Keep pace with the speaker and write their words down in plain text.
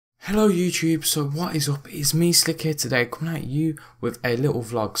Hello YouTube, so what is up? It's me Slick here today, coming at you with a little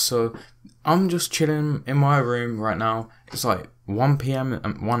vlog. So I'm just chilling in my room right now. It's like 1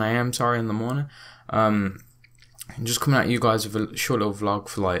 a.m. sorry, in the morning. I'm just coming at you guys with a short little vlog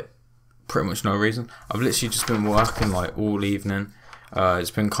for like pretty much no reason. I've literally just been working like all evening.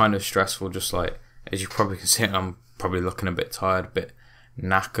 It's been kind of stressful, just like as you probably can see. I'm probably looking a bit tired, a bit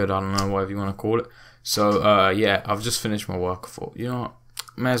knackered, I don't know, whatever you want to call it. So yeah, I've just finished my work. I thought, you know what,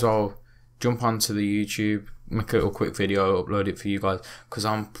 may as well jump onto the YouTube, make a little quick video, upload it for you guys, because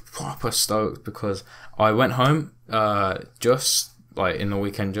I'm proper stoked, because I went home just like in the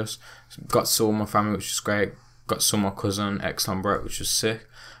weekend, just got to see all my family, which was great. Got to see my cousin, excellent Brett, which was sick.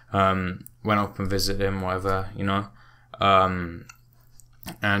 Went up and visited him, whatever, you know, and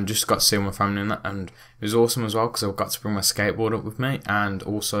just got to see my family and that, and it was awesome as well, because I got to bring my skateboard up with me, and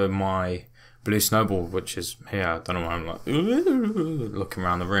also my blue snowball, which is here. I don't know why I'm like looking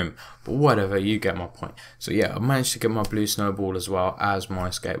around the room, but whatever, you get my point. So yeah, I managed to get my blue snowball as well as my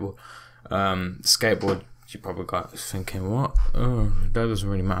skateboard. Skateboard, you probably got thinking, what? Oh, that doesn't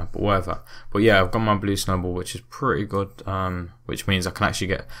really matter, but whatever. But yeah, I've got my blue snowball, which is pretty good, which means I can actually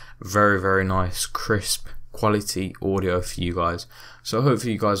get very nice, crisp, quality audio for you guys. So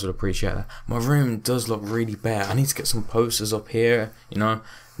hopefully you guys will appreciate that. My room does look really bare. I need to get some posters up here, you know.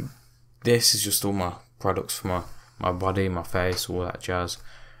 This is just all my products for my body, my face, all that jazz.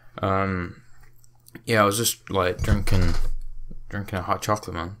 Yeah, I was just like drinking a hot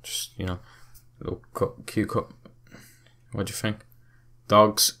chocolate, man. Just, you know, a little cute cup. What do you think?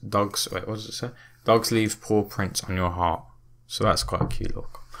 Dogs. Wait, what does it say? Dogs leave paw prints on your heart. So that's quite a cute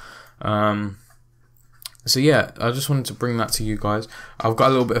look. So yeah, I just wanted to bring that to you guys. I've got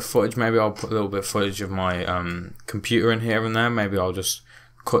a little bit of footage. Maybe I'll put a little bit of footage of my computer in here and there. Maybe I'll just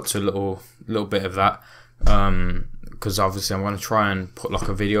cut to a little bit of that, because obviously I'm going to try and put like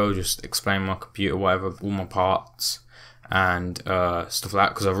a video, just explain my computer, whatever, all my parts and stuff like that,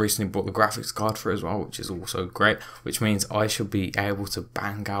 because I've recently bought the graphics card for it as well, which is also great, which means I should be able to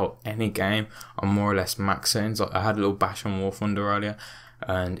bang out any game on more or less max settings. Like I had a little bash on War Thunder earlier,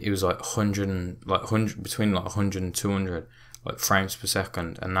 and it was like 100 between like 100 and 200 like frames per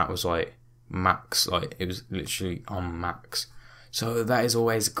second, and that was like max, like it was literally on max. So that is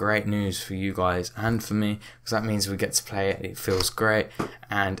always great news for you guys and for me, because that means we get to play it. It feels great,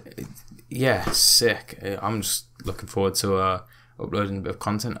 and yeah, sick. I'm just looking forward to uploading a bit of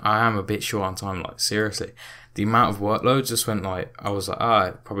content. I am a bit short on time, like seriously. The amount of workload just went like, I was like,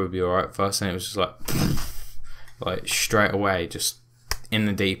 it'd probably be alright first, and it was just like straight away, just in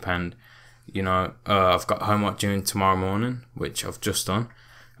the deep end. You know, I've got homework due tomorrow morning, which I've just done.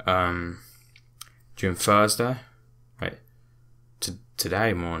 During Thursday.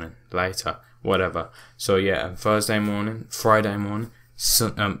 Today morning, later, whatever. So yeah, Thursday morning, Friday morning,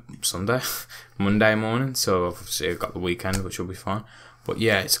 Sunday, Monday morning. So obviously I've got the weekend, which will be fine. But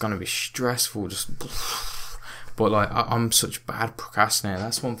yeah, it's gonna be stressful. But like I'm such bad procrastinator.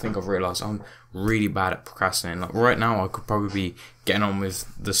 That's one thing I've realised. I'm really bad at procrastinating. Like right now, I could probably be getting on with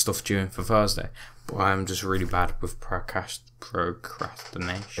the stuff due for Thursday, but I'm just really bad with procrastination.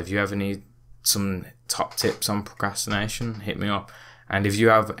 If you ever need some top tips on procrastination, hit me up. And if you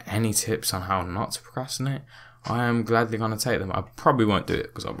have any tips on how not to procrastinate, I am gladly going to take them. I probably won't do it,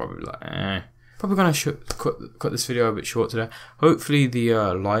 because I'll probably be like, Probably going to cut this video a bit short today. Hopefully the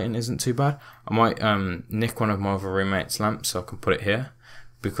lighting isn't too bad. I might nick one of my other roommates' lamps so I can put it here,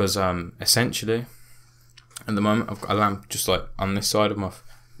 because essentially at the moment I've got a lamp just like on this side of my,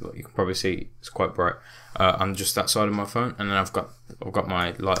 like you can probably see it's quite bright, on just that side of my phone, and then I've got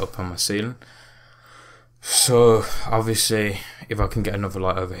my light up on my ceiling. So obviously if I can get another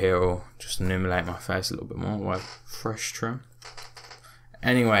light over here, or just illuminate my face a little bit more with fresh trim.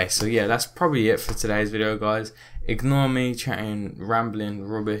 Anyway, so yeah, that's probably it for today's video, guys. Ignore me chatting, rambling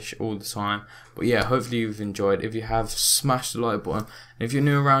rubbish all the time. But yeah, hopefully you've enjoyed. If you have, smash the like button. And if you're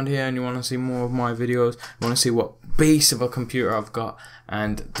new around here and you want to see more of my videos, you want to see what beast of a computer I've got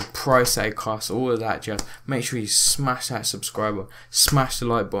and the price they cost, all of that jazz, make sure you smash that subscribe button, smash the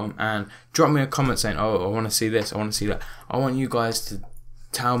like button, and drop me a comment saying, oh, I want to see this, I want to see that. I want you guys to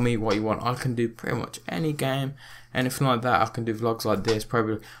tell me what you want. I can do pretty much any game, anything like that. I can do vlogs like this.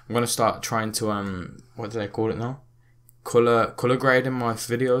 Probably I'm gonna start trying to what do they call it now? Color grading my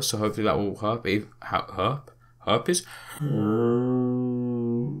videos. So hopefully that will herpes.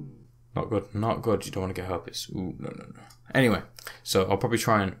 Not good. You don't want to get herpes. Ooh, no. Anyway, so I'll probably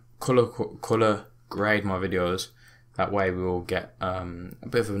try and color grade my videos. That way we will get a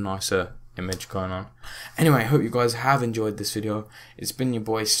bit of a nicer image going on. Anyway, I hope you guys have enjoyed this video. It's been your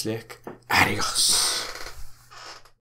boy Slick. Adios.